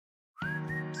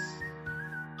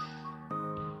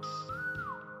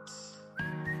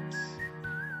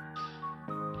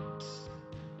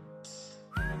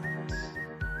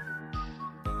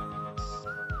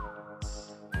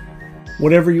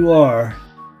Whatever you are,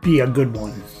 be a good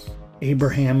one.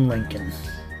 Abraham Lincoln.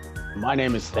 My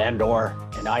name is Thandor,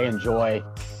 and I enjoy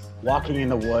walking in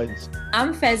the woods.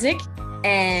 I'm Fezzik,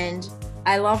 and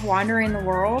I love wandering the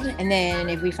world. And then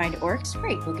if we find orcs,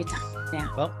 great, we'll get to yeah.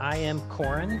 Well, I am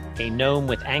Corin, a gnome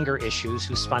with anger issues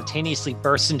who spontaneously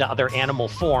bursts into other animal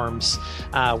forms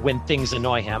when things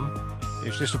annoy him.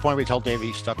 It's just the point we tell Davey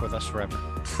he's stuck with us forever.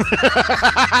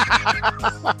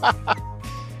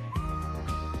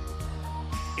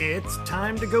 It's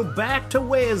time to go back to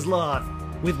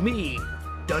Weyasloth with me,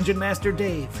 Dungeon Master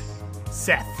Dave,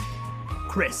 Seth,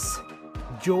 Chris,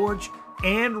 George,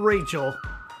 and Rachel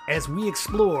as we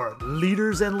explore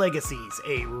Leaders and Legacies,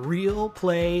 a real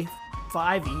play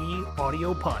 5e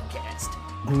audio podcast.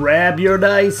 Grab your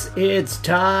dice, it's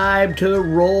time to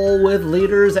roll with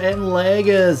Leaders and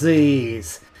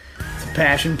Legacies. It's a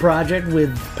passion project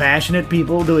with passionate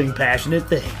people doing passionate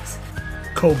things.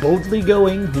 Koboldly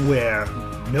going where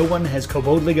no one has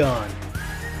koboldly gone.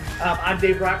 I'm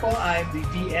Dave Rockwell. I'm the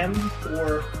DM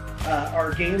for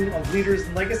our game of Leaders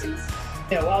and Legacies.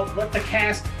 I'll let the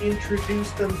cast introduce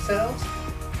themselves.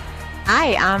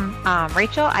 Hi, I'm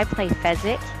Rachel. I play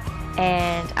Fezzik,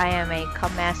 and I am a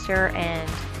Cub Master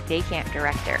and Day Camp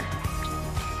Director.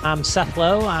 I'm Seth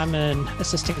Lowe. I'm an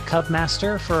Assistant Cub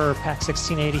Master for PAX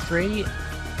 1683.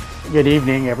 Good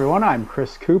evening, everyone. I'm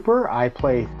Chris Cooper. I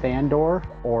play Thandor,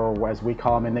 or as we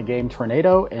call him in the game,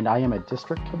 Tornado, and I am a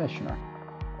District Commissioner.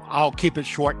 I'll keep it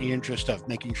short in the interest of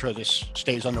making sure this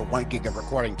stays under 1 gig of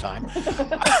recording time.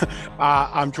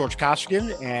 I'm George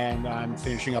Koskian, and I'm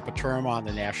finishing up a term on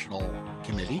the National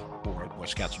Committee for Boy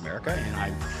Scouts of America, and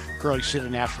I currently sit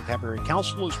in the National Cavalry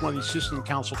Council as one of the Assistant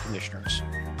Council Commissioners,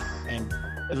 and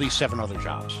at least 7 other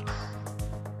jobs.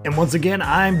 And once again,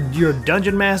 I'm your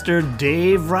Dungeon Master,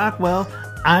 Dave Rockwell.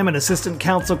 I'm an Assistant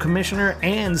Council Commissioner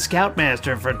and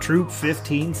Scoutmaster for Troop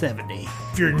 1570.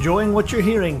 If you're enjoying what you're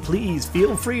hearing, please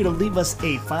feel free to leave us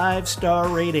a 5-star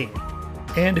rating.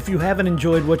 And if you haven't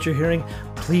enjoyed what you're hearing,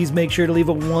 please make sure to leave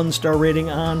a 1-star rating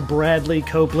on Bradley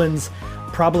Copeland's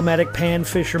Problematic Pan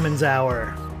Fisherman's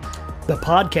Hour, the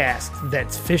podcast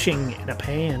that's fishing in a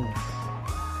pan.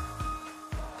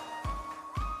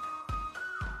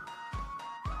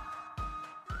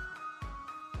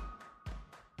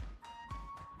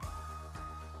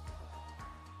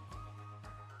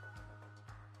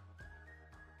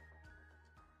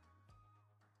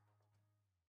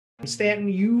 Stanton,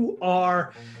 you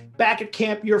are back at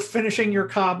camp. You're finishing your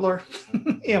cobbler,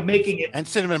 making it. And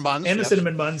cinnamon buns. And the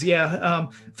cinnamon buns, yeah.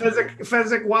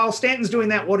 Fezzik, while Stanton's doing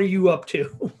that, what are you up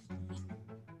to?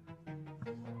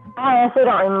 I honestly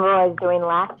don't remember what I was doing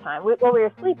last time. We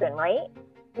were sleeping, right?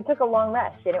 We took a long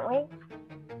rest, didn't we?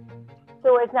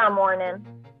 So it's now morning.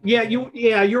 You'll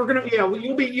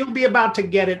be about to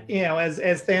get it,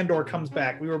 as Thandor comes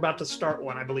back. We were about to start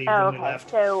one, I believe, when we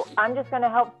left. So I'm just going to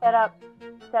help set up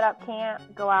camp,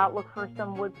 go out, look for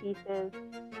some wood pieces,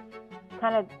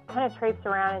 kind of traipse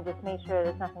around and just make sure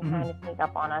there's nothing trying to sneak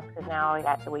up on us, because now we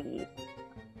got the wiggies.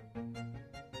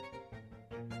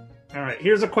 All right,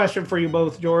 here's a question for you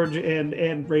both, George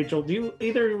and Rachel. Do you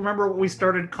either remember what we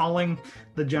started calling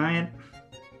the giant?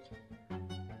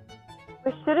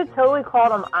 We should have totally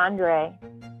called him Andre.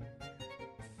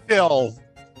 Phil.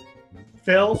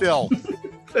 Phil,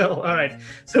 all right.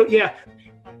 So, yeah.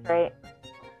 Right.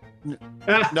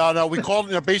 No, we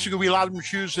called him, basically we allowed him to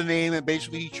choose the name, and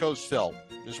basically he chose Phil.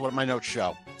 This is what my notes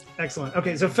show. Excellent.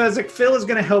 Okay, so Fezzik, Phil is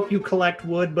going to help you collect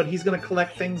wood, but he's going to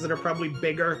collect things that are probably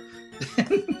bigger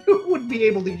than you would be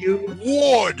able to use.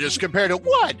 Wood as compared to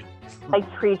wood. Like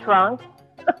tree trunks.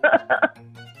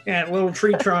 Yeah, little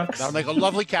tree trunks. That'll make a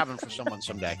lovely cabin for someone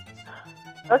someday.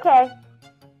 Okay.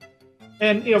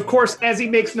 And, of course, as he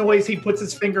makes noise, he puts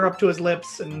his finger up to his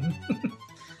lips and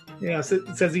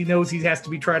says he knows he has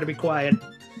to try to be quiet.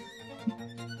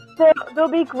 So they'll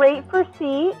be great for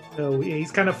seats. So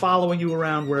he's kind of following you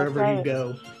around wherever you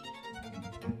go.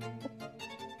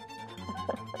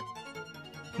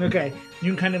 Okay,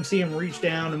 you can kind of see him reach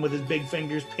down and with his big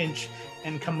fingers pinch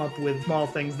and come up with small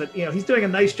things that, he's doing a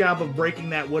nice job of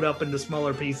breaking that wood up into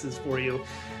smaller pieces for you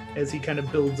as he kind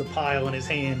of builds a pile in his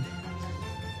hand.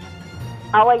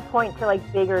 I'll point to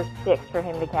bigger sticks for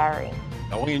him to carry.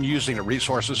 Going and using the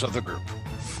resources of the group.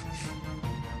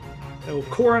 So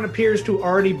Corin appears to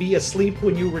already be asleep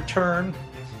when you return.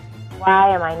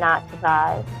 Why am I not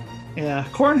surprised? Yeah,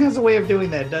 Corin has a way of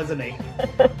doing that, doesn't he?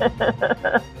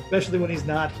 Especially when he's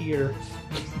not here.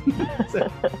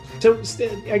 So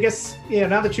I guess,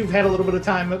 now that you've had a little bit of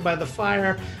time by the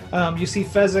fire, you see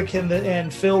Fezzik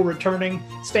and Phil returning.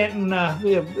 Stanton,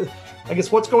 I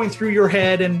guess what's going through your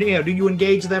head, and do you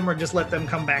engage them or just let them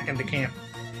come back into camp?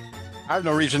 I have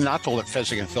no reason not to let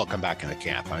Fezzik and Phil come back into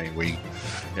camp. I mean,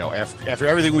 after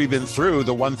everything we've been through,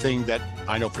 the one thing that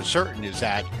I know for certain is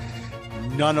that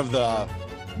none of the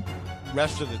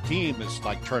rest of the team is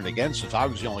like turned against us. I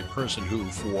was the only person who,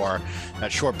 for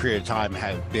that short period of time,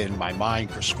 had been my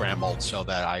mind scrambled so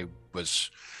that I was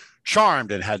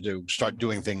charmed and had to start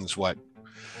doing things what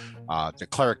the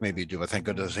cleric made me do. I thank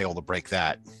goodness I was able to break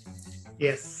that.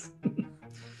 Yes.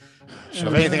 So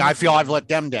if anything, I feel I've let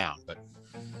them down. But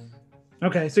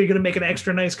okay, so you're gonna make an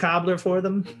extra nice cobbler for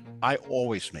them? I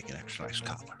always make an extra nice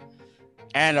cobbler,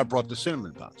 and I brought the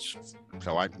cinnamon buns.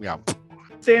 So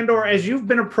Thandor, as you've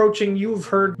been approaching, you've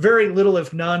heard very little,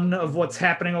 if none, of what's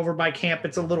happening over by camp.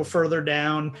 It's a little further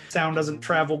down. Sound doesn't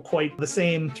travel quite the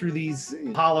same through these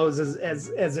hollows as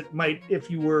it might if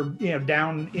you were,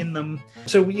 down in them.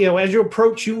 So, as you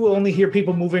approach, you will only hear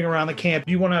people moving around the camp.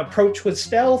 Do you want to approach with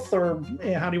stealth, or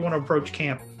how do you want to approach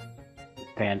camp?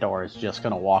 Thandor is just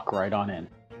going to walk right on in.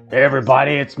 Hey,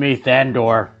 everybody, it's me,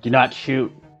 Thandor. Do not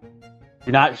shoot.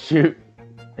 Do not shoot.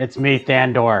 It's me,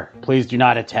 Thandor. Please do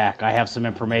not attack. I have some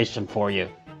information for you.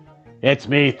 It's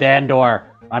me, Thandor.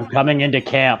 I'm coming into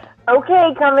camp.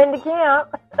 Okay, come into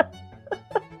camp.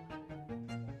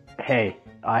 Hey,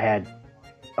 I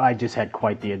just had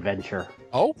quite the adventure.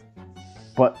 Oh?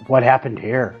 But what happened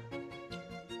here?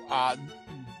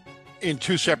 In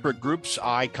two separate groups,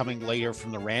 I coming later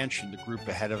from the ranch and the group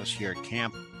ahead of us here at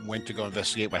camp went to go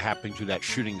investigate what happened to that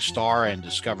shooting star and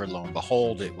discovered, lo and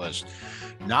behold, it was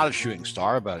not a shooting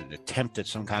star, but an attempt at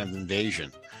some kind of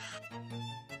invasion.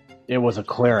 It was a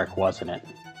cleric, wasn't it?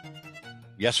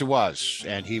 Yes, it was.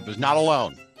 And he was not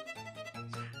alone.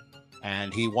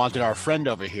 And he wanted our friend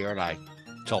over here, and I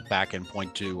tilt back and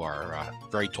point to our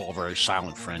very tall, very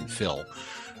silent friend, Phil.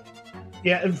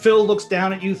 Yeah, and Phil looks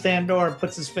down at you, Thandor, and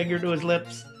puts his finger to his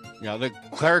lips. The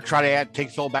cleric tried to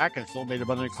take Phil back, and Phil made it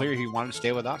abundantly clear he wanted to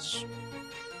stay with us.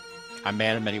 I'm a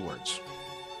man of many words.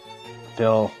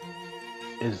 Phil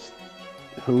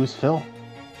who's Phil?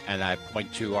 And I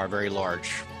point to our very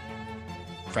large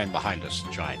friend behind us,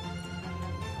 the giant.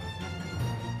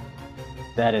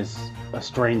 That is a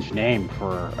strange name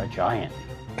for a giant.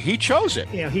 He chose it.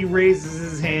 He raises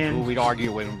his hand. We'd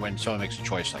argue when someone makes a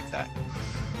choice like that.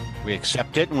 We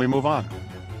accept it and we move on.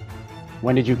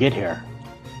 When did you get here?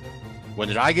 When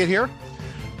did I get here?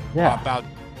 Yeah.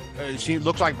 It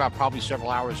looks like about probably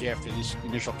several hours after this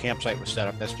initial campsite was set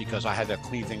up. That's because I had to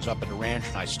clean things up at the ranch,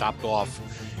 and I stopped off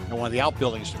in one of the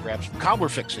outbuildings to grab some cobbler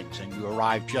fixings, and you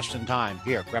arrived just in time.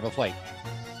 Here, grab a plate.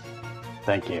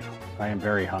 Thank you. I am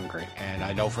very hungry. And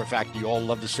I know for a fact you all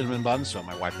love the cinnamon buns, so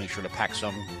my wife made sure to pack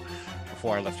some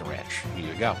before I left the ranch.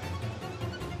 Here you go.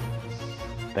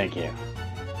 Thank you.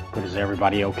 But is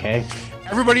everybody okay?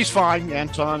 Everybody's fine.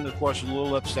 Anton, of course, is a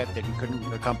little upset that he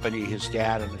couldn't accompany his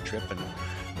dad on the trip, and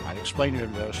I explained to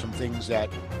him there are some things that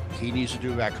he needs to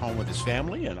do back home with his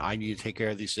family, and I need to take care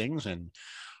of these things. And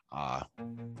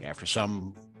after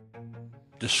some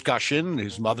discussion,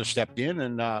 his mother stepped in,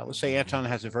 and let's say Anton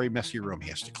has a very messy room he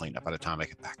has to clean up by the time I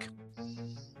get back.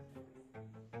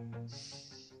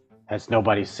 Has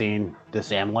nobody seen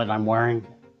this amulet I'm wearing?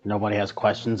 Nobody has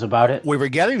questions about it? We were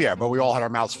getting there, but we all had our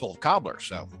mouths full of cobbler,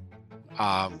 so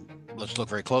let's look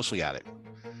very closely at it.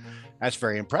 That's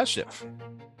very impressive.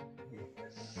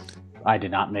 I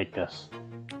did not make this.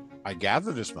 I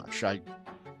gathered as much.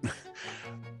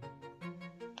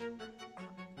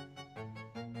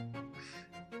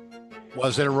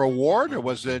 Was it a reward, or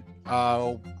was it...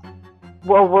 Well,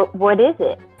 what is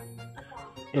it?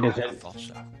 It is an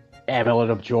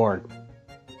amulet of Jord.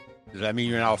 Does that mean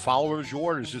you're now a follower of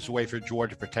Jord, or is this a way for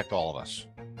Jord to protect all of us?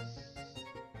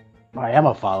 I am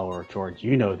a follower of Jord.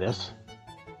 You know this.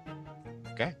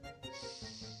 Okay.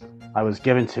 I was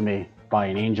given to me by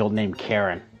an angel named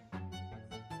Karen.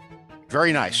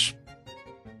 Very nice.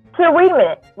 So wait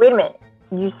a minute.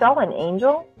 You saw an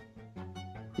angel?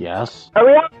 Yes. Are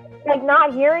we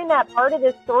not hearing that part of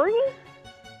the story?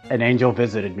 An angel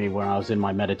visited me when I was in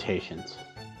my meditations.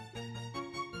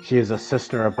 She is a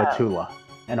sister of Batula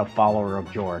and a follower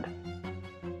of Jord.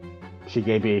 She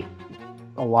gave me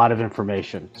a lot of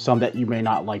information, some that you may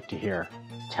not like to hear.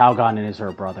 Talgon is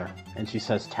her brother, and she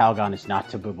says Talgon is not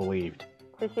to be believed.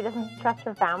 So she doesn't trust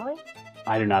her family?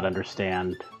 I do not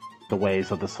understand the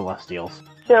ways of the Celestials.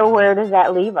 So where does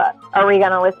that leave us? Are we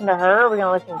going to listen to her, or are we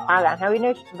going to listen to Talgon? How do we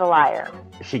know she's a liar?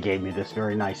 She gave me this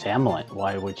very nice amulet.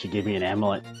 Why would she give me an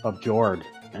amulet of Jord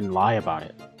and lie about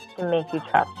it? To make you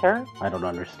trust her? I don't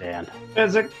understand.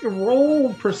 As a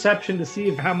roll perception to see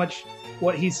how much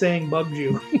what he's saying bugged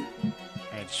you.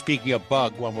 And speaking of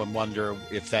bug, one would wonder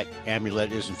if that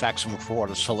amulet is in fact some sort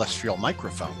of celestial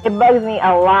microphone. It bugs me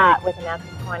a lot with a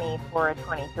natural 20 for a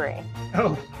 23.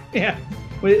 Oh, yeah.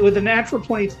 With the natural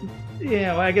 20,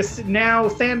 I guess now,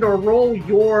 Thandor, roll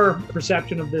your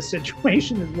perception of this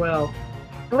situation as well.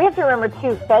 And we have to remember,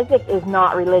 too, Fezzik is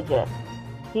not religious.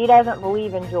 He doesn't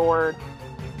believe in Jord.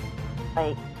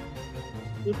 Like,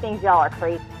 he thinks y'all are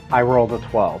crazy. I rolled a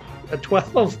 12. A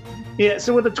 12. Yeah,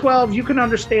 so with a 12, you can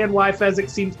understand why Fezzik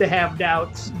seems to have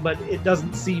doubts, but it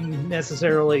doesn't seem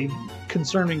necessarily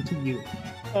concerning to you.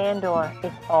 Thandor,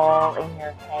 it's all in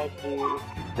your head, dude.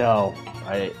 No,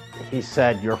 he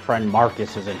said your friend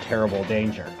Marcus is in terrible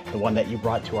danger. The one that you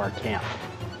brought to our camp.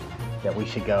 That we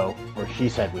should go, or she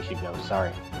said we should go,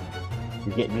 sorry.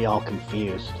 You're getting me all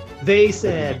confused. They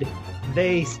said.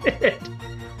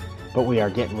 But we are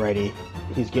getting ready.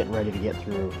 He's getting ready to get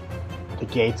through the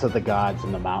gates of the gods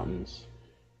in the mountains.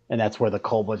 And that's where the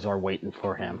kobolds are waiting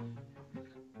for him.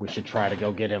 We should try to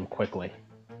go get him quickly.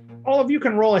 All of you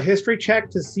can roll a history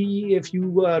check to see if you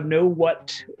know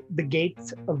what the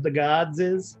gates of the gods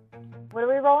is. What are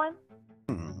we rolling?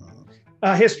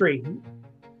 History.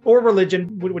 Or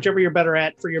religion, whichever you're better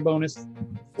at for your bonus.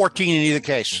 14 in either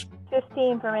case.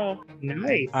 15 for me.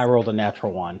 Nice. I rolled a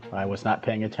natural 1. I was not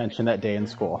paying attention that day in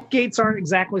school. Gates aren't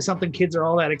exactly something kids are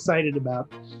all that excited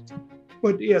about.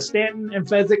 But yeah, Stanton and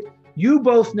Fezzik, you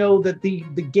both know that the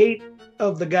gate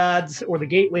of the gods, or the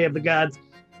gateway of the gods,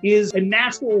 is a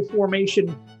natural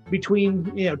formation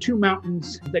between two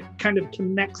mountains that kind of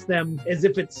connects them as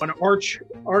if it's an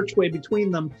archway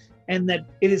between them, and that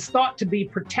it is thought to be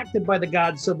protected by the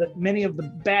gods so that many of the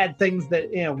bad things that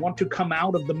want to come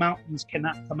out of the mountains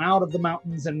cannot come out of the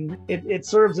mountains, and it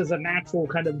serves as a natural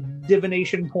kind of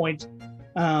divination point.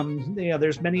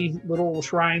 There's many little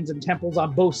shrines and temples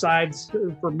on both sides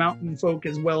for mountain folk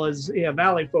as well as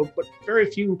valley folk, but very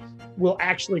few will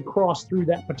actually cross through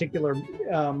that particular.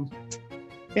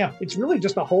 It's really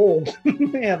just a hole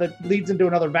that leads into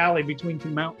another valley between two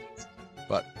mountains.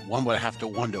 But one would have to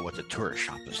wonder what the tourist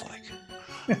shop is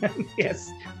like.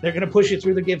 Yes, they're going to push you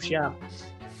through the gift shop.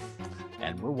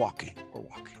 And we're walking.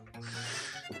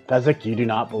 Fezzik, you do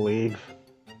not believe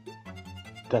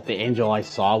that the angel I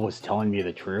saw was telling me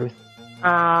the truth?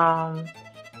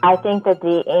 I think that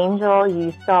the angel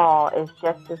you saw is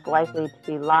just as likely to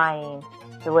be lying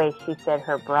the way she said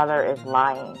her brother is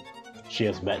lying. She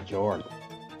has met Jord.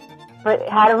 But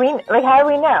how do we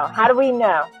know? How do we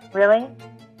know? Really?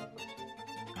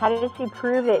 How did she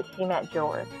prove that she met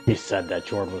Jord? He said that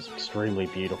Jord was extremely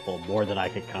beautiful, more than I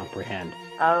could comprehend.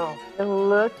 Oh, the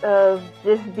look of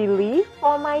disbelief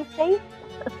on my face?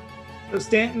 So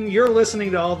Stanton, you're listening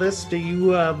to all this. Do you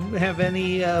have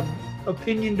any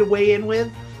opinion to weigh in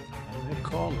with? I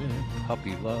call it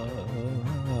puppy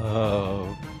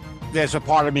love. There's a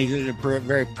part of me that at a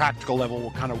very practical level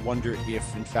will kind of wonder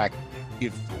if, in fact,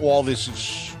 if all this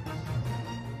is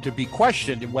to be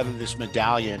questioned, and whether this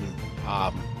medallion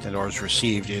that was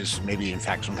received is maybe in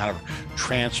fact some kind of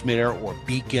transmitter or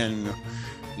beacon,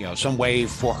 some way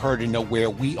for her to know where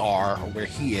we are or where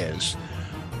he is.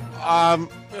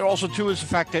 It also too is the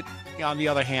fact that on the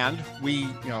other hand, we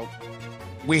know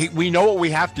what we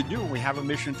have to do. We have a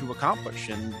mission to accomplish,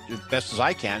 and as best as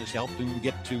I can is help them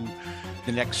get to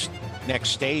the next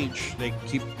stage. They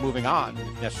keep moving on,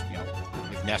 if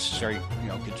necessary,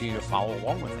 continue to follow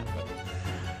along with it.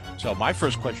 So my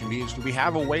first question is, do we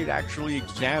have a way to actually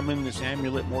examine this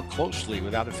amulet more closely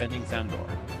without offending Thandor?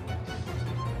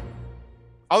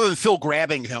 Other than Phil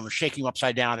grabbing him, shaking him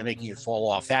upside down and making it fall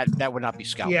off, that would not be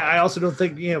scouting. Yeah, I also don't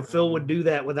think Phil would do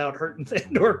that without hurting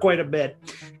Thandor quite a bit.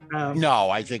 No,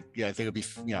 I think it'd be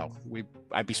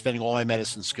I'd be spending all my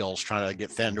medicine skills trying to get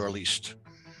Thandor at least.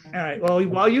 All right. Well,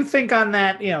 while you think on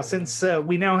that, since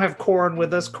we now have Corin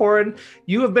with us, Corin,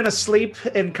 you have been asleep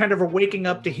and kind of are waking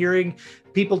up to hearing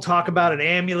people talk about an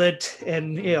amulet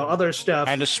and other stuff.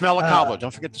 And the smell of cobbler.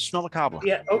 Don't forget the smell of cobbler.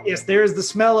 Yeah. Oh, yes. There is the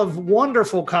smell of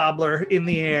wonderful cobbler in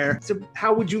the air. So,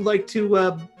 how would you like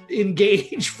to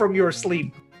engage from your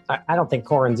sleep? I don't think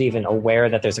Corin's even aware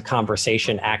that there's a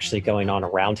conversation actually going on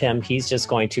around him. He's just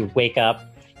going to wake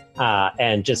up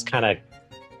and just kind of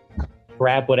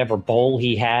grab whatever bowl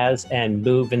he has and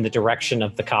move in the direction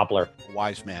of the cobbler.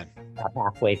 Wise man.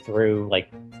 Halfway through, like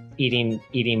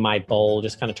eating my bowl,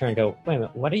 just kind of turn and go, wait a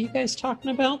minute, what are you guys talking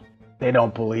about? They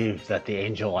don't believe that the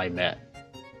angel I met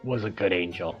was a good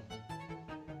angel.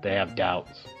 They have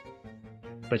doubts.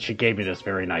 But she gave me this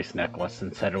very nice necklace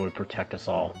and said it would protect us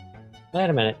all. Wait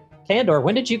a minute. Thandor,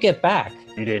 when did you get back?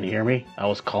 You didn't hear me? I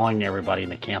was calling everybody in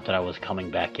the camp that I was coming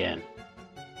back in.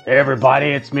 Hey everybody,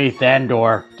 it's me,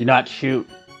 Thandor. Do not shoot.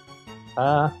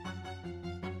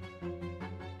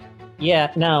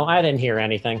 Yeah, no, I didn't hear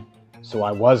anything. So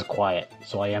I was quiet,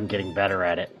 so I am getting better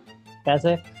at it.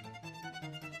 Fezzik?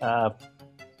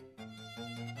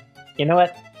 You know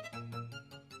what?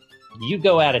 You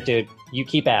go at it, dude. You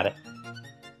keep at it.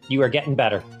 You are getting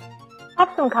better. Have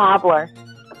some cobbler.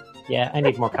 Yeah, I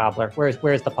need more cobbler.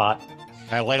 Where's the pot?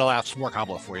 I ladle out some more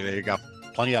cobbler for you. There you go.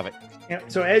 Plenty of it. Yeah,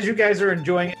 so as you guys are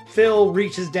enjoying it, Phil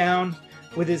reaches down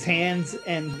with his hands,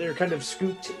 and they're kind of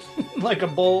scooped like a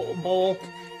bowl,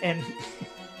 and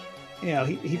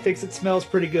he thinks it smells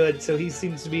pretty good, so he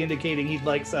seems to be indicating he'd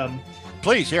like some.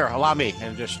 Please, here, allow me.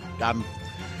 And I'm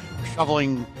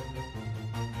shoveling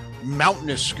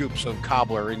mountainous scoops of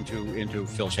cobbler into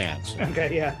Phil's hands.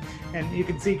 Okay, yeah, and you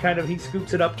can see kind of he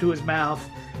scoops it up to his mouth,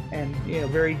 and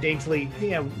very daintily,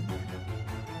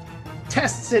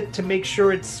 tests it to make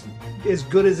sure it's as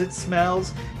good as it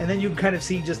smells, and then you can kind of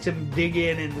see just him dig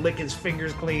in and lick his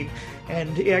fingers clean. And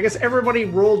I guess everybody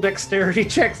roll dexterity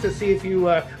checks to see if you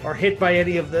are hit by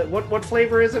any of the what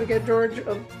flavor is it again, George,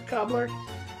 of cobbler?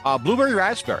 Blueberry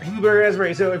raspberry. Blueberry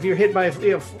raspberry. So if you're hit by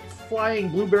flying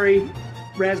blueberry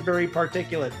raspberry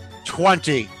particulate.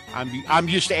 20. I'm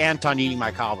used to Anton eating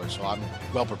my cobbler, so I'm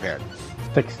well prepared.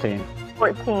 16.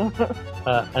 14.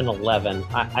 An 11.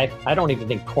 I don't even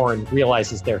think Corin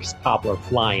realizes there's cobbler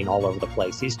flying all over the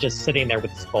place. He's just sitting there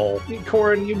with his bowl.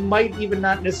 Corin, you might even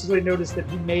not necessarily notice that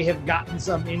he may have gotten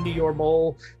some into your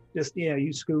bowl. Just,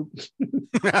 you scoop.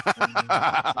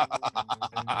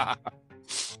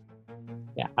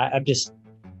 Yeah, I'm just...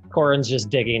 Corin's just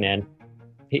digging in.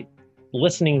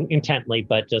 Listening intently,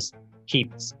 but just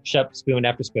keeps spoon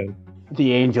after spoon.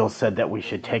 The angel said that we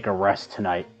should take a rest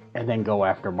tonight and then go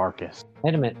after Marcus.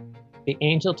 Wait a minute. The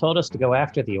angel told us to go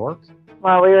after the orc?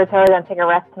 Well, we were totally going to take a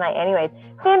rest tonight anyways.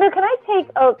 Sander, can I take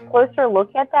a closer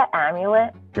look at that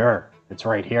amulet? Sure, it's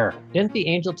right here. Didn't the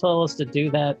angel tell us to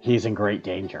do that, He's in great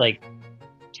danger. like,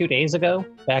 2 days ago,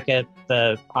 back at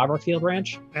the Haberfield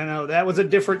Ranch? No, that was a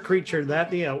different creature.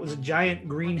 That, it was a giant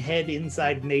green head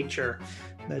inside nature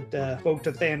that spoke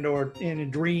to Thandor in a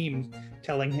dream,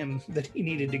 telling him that he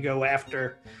needed to go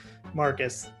after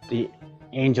Marcus. The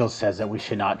angel says that we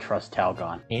should not trust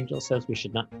Talgon. Angel says we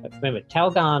should not... Wait a minute.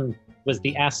 Talgon was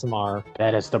the Asimar.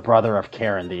 That is the brother of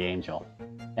Karen the angel,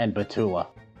 and Batula.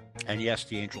 And yes,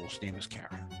 the angel's name is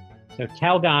Karen. So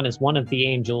Talgon is one of the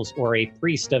angels, or a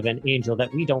priest of an angel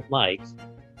that we don't like.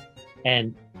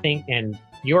 And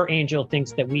your angel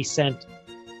thinks that we sent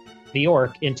the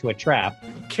orc into a trap.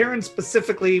 Karen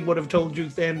specifically would have told you,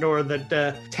 Thandor, that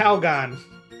Talgon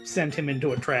sent him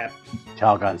into a trap.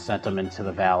 Talgon sent him into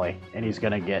the valley, and he's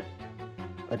going to get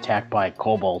attacked by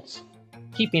kobolds.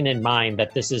 Keeping in mind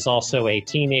that this is also a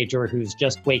teenager who's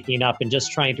just waking up and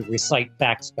just trying to recite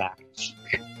facts back.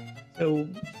 So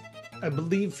I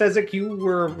believe, Fezzik, you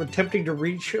were attempting to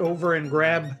reach over and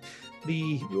grab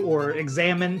or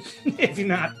examine, if you're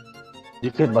not. You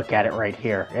could look at it right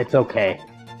here. It's okay.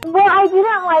 Well, I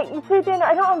didn't so then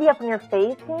I don't want to be up in your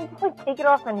face. Can you just take it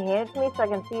off and hand it to me so I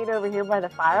can see it over here by the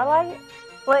firelight?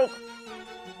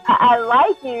 I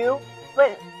like you,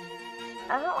 but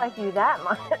I don't like you that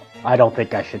much. I don't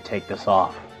think I should take this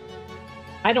off.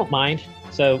 I don't mind.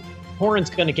 So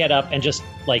Corin's going to get up and just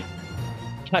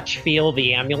feel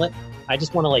the amulet. I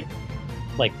just want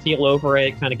to feel over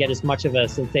it, kind of get as much of a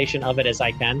sensation of it as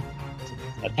I can.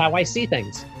 That's how I see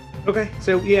things. Okay,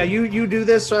 so yeah, you do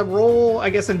this. Roll, I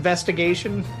guess,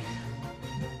 investigation.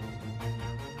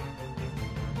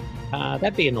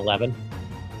 That'd be an 11.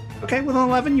 Okay, with an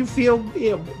 11, you feel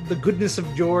the goodness of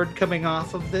Jord coming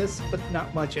off of this, but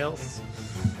not much else.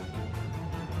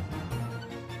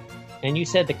 And you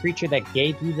said the creature that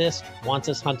gave you this wants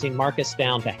us hunting Marcus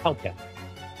down to help him.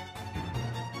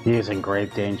 He is in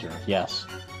grave danger, yes.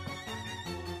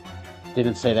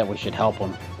 Didn't say that we should help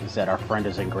him. He said our friend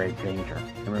is in grave danger.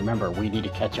 And remember, we need to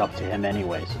catch up to him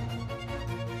anyways.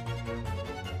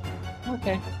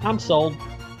 Okay, I'm sold.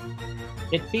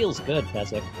 It feels good,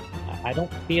 Fezzik. I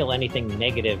don't feel anything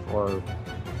negative or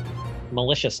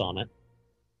malicious on it.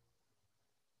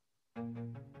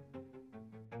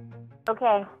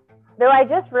 Okay. Though I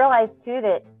just realized, too,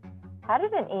 that how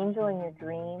did an angel in your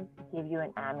dreams give you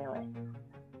an amulet?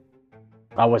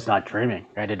 I was not dreaming.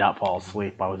 I did not fall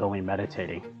asleep. I was only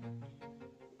meditating.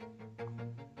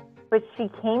 But she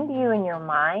came to you in your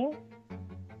mind?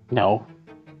 No.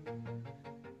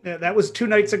 Yeah, that was 2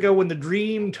 nights ago when the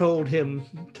dream told him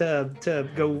to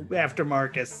go after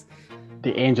Marcus.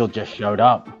 The angel just showed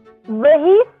up. But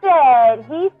he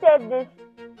said this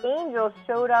angel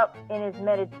showed up in his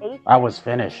meditation. I was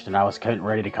finished and I was getting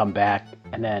ready to come back,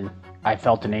 and then I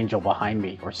felt an angel behind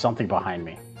me, or something behind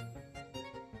me,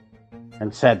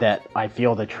 and said that I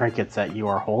feel the trinkets that you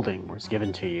are holding was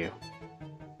given to you.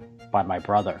 by my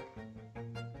brother.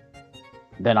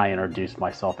 Then I introduced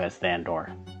myself as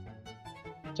Thandor.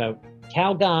 So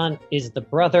Calgon is the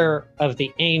brother of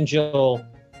the angel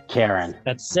Karen.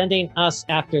 that's sending us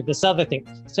after this other thing.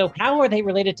 So how are they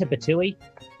related to Batui?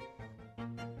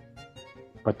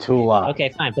 Batula Okay,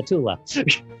 fine, Batula.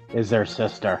 is their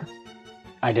sister.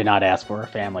 I did not ask for a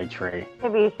family tree.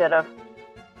 Maybe you should have.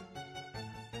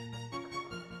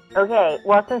 Okay,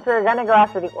 well, since we're gonna go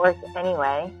after the orc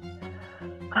anyway,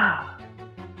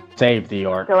 Save the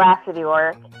orc. go after the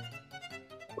orc.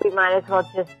 We might as well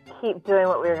just keep doing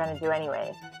what we were gonna do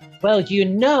anyway. Well, you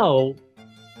know,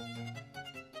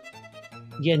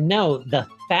 the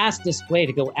fastest way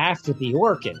to go after the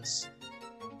orc is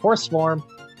horse form.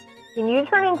 Can you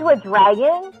turn into a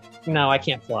dragon? No, I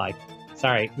can't fly.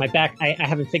 Sorry, my back, I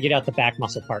haven't figured out the back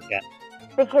muscle part yet.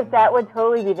 Because that would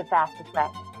totally be the fastest way.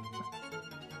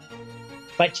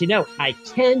 But you know, I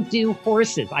can do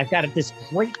horses. I've got this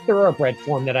great thoroughbred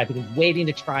form that I've been waiting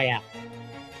to try out.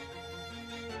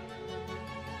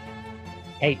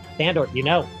 Hey, Thandor, you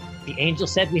know, the angel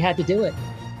said we had to do it.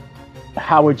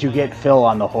 How would you get Phil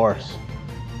on the horse?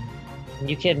 Are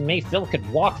you kidding me? Phil could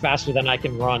walk faster than I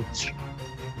can run.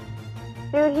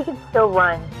 Dude, he can still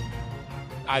run.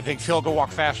 I think Phil could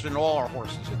walk faster than all our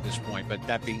horses at this point. But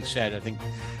that being said, I think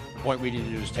the point we need to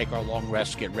do is take our long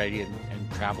rest, get ready, and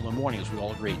travel in the morning, as we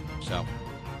all agreed. So,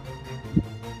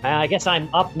 I guess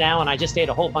I'm up now, and I just ate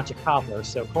a whole bunch of cobblers,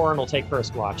 so Corin will take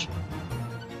first watch.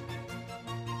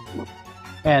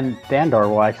 And Thandor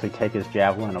will actually take his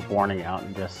javelin of warning out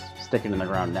and just stick it in the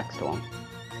ground next to him.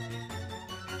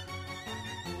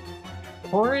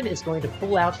 Corin is going to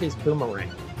pull out his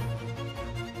boomerang.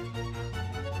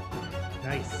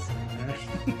 Nice.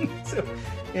 So,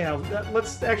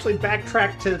 let's actually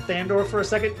backtrack to Thandor for a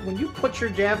second. When you put your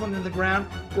javelin in the ground,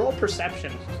 roll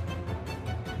perception.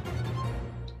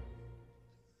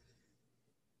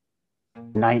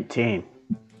 19.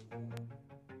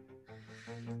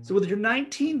 So with your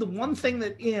 19, the one thing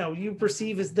that you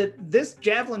perceive is that this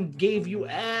javelin gave you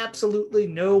absolutely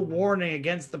no warning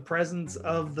against the presence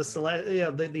of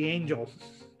the angel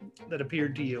that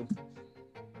appeared to you.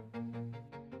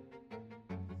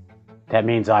 That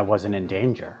means I wasn't in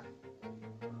danger.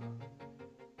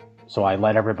 So I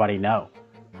let everybody know.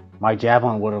 My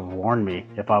javelin would have warned me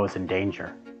if I was in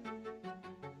danger.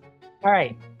 All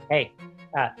right. Hey,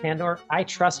 Thandor, I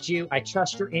trust you. I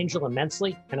trust your angel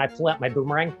immensely, and I pull out my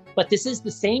boomerang. But this is the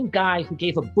same guy who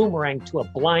gave a boomerang to a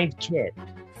blind kid.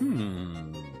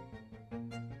 The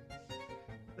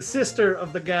sister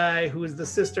of the guy who is the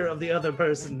sister of the other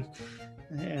person.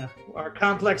 Yeah, our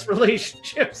complex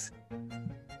relationships.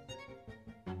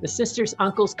 The sister's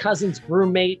uncle's cousin's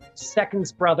roommate,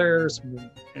 second's brother's.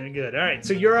 Very good. All right,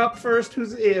 so you're up first.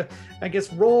 Who's? I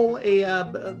guess roll a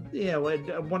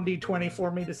 1d20 for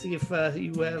me to see if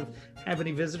you have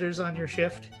any visitors on your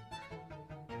shift.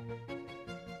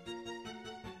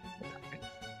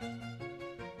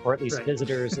 Or at least Right.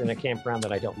 visitors in a campground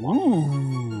that I don't want.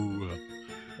 ooh,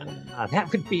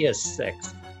 That would be a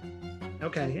 6.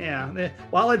 Okay, yeah.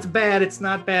 While it's bad, it's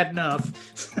not bad enough.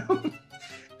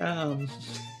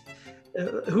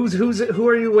 Who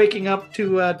are you waking up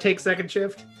to take second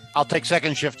shift? I'll take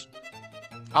second shift.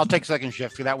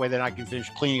 That way, then I can finish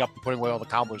cleaning up and putting away all the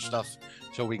cobbler stuff,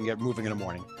 so we can get moving in the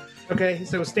morning. Okay,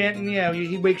 so Stanton,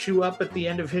 he wakes you up at the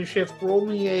end of his shift. Roll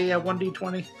me a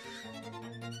 1d20.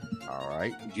 All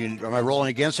right. Am I rolling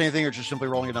against anything, or just simply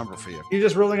rolling a number for you? You're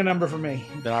just rolling a number for me.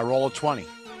 Then I roll a 20.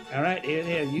 All right,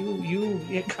 yeah,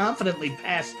 you confidently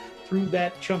pass through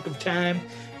that chunk of time,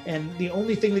 and the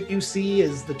only thing that you see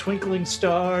is the twinkling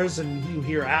stars, and you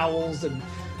hear owls and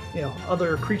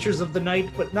other creatures of the night,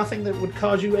 but nothing that would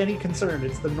cause you any concern.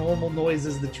 It's the normal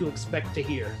noises that you expect to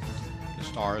hear. The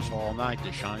stars all night,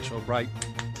 they shine so bright,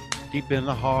 deep in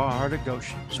the heart of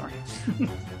Goshen. Sorry.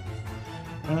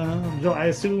 So I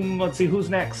assume, let's see, who's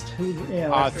next?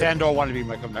 Thandor wanted to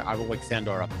be I will wake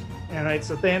Thandor up. All right,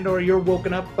 so Thandor, you're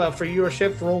woken up for your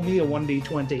shift. Roll me a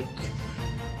 1d20.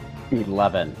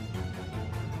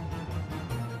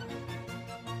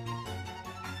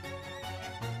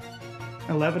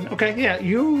 11. Okay, yeah,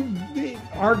 you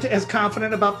aren't as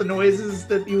confident about the noises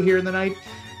that you hear in the night.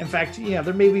 In fact,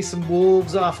 there may be some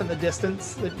wolves off in the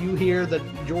distance that you hear that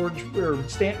George or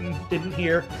Stanton didn't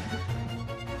hear.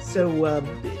 So,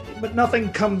 but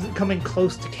nothing coming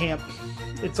close to camp.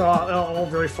 It's all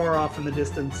very far off in the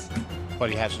distance. But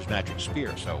he has his magic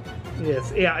spear, so.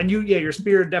 Yes, yeah, and your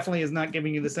spirit definitely is not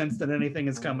giving you the sense that anything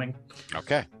is coming.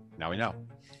 Okay, now we know.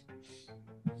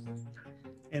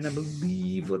 And I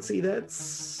believe, let's see,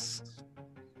 that's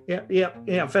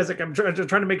Fezzik. I'm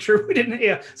trying to make sure we didn't.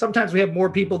 Yeah, sometimes we have more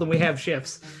people than we have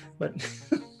shifts, but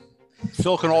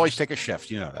Phil can always take a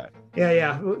shift. You know that.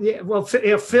 Yeah. Well,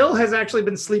 Phil has actually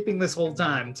been sleeping this whole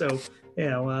time, so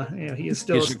he is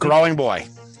still. He's a growing boy.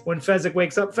 When Fezzik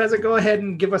wakes up, Fezzik, go ahead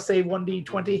and give us a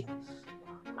 1d20.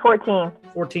 14.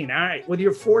 14. All right. With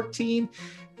your 14,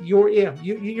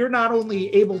 you're not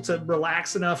only able to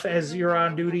relax enough as you're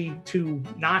on duty to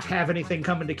not have anything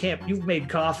come into camp. You've made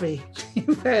coffee.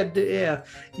 You've had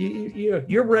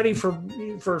you're ready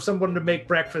for someone to make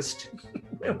breakfast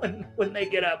when they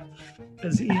get up,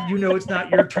 because it's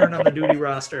not your turn on the duty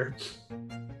roster.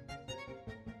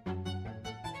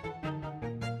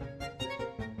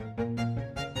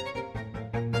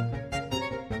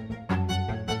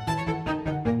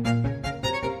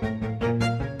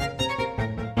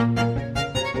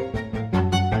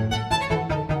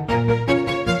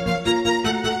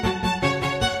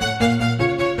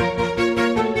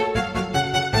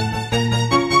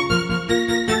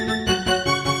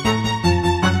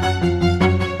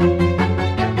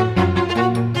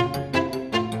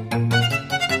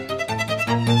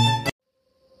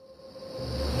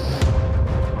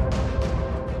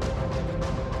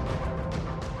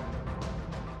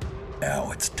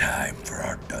 Now it's time for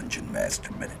our Dungeon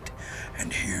Master Minute.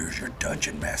 And here's your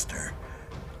Dungeon Master,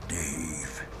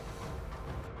 Dave.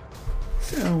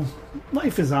 So,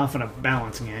 life is often a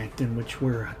balancing act in which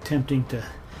we're attempting to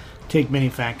take many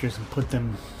factors and put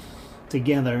them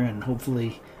together and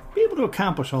hopefully be able to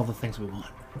accomplish all the things we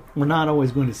want. We're not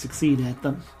always going to succeed at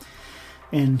them.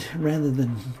 And rather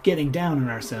than getting down on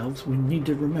ourselves, we need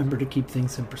to remember to keep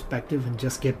things in perspective and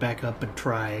just get back up and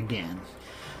try again.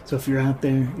 So if you're out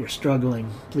there, you're struggling,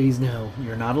 please know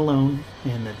you're not alone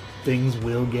and that things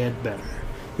will get better.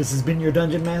 This has been your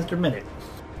Dungeon Master Minute.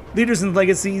 Leaders and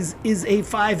Legacies is a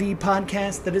 5e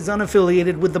podcast that is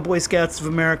unaffiliated with the Boy Scouts of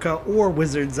America or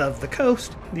Wizards of the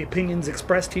Coast. The opinions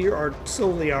expressed here are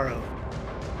solely our own.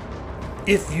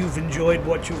 If you've enjoyed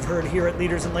what you've heard here at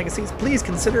Leaders and Legacies, please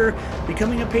consider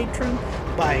becoming a patron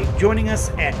by joining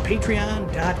us at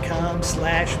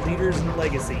patreon.com/Leaders and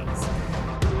Legacies.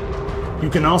 You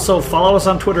can also follow us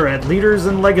on Twitter at Leaders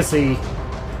and Legacy,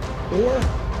 or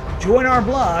join our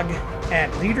blog at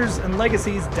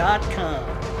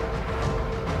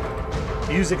leadersandlegacies.com.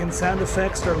 Music and sound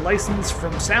effects are licensed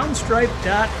from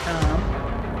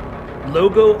soundstripe.com.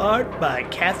 Logo art by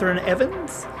Catherine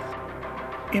Evans.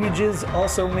 Images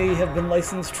also may have been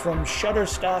licensed from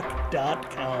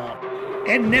shutterstock.com.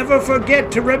 And never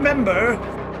forget to remember...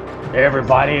 Hey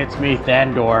everybody, it's me,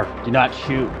 Thandor. Do not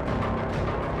shoot.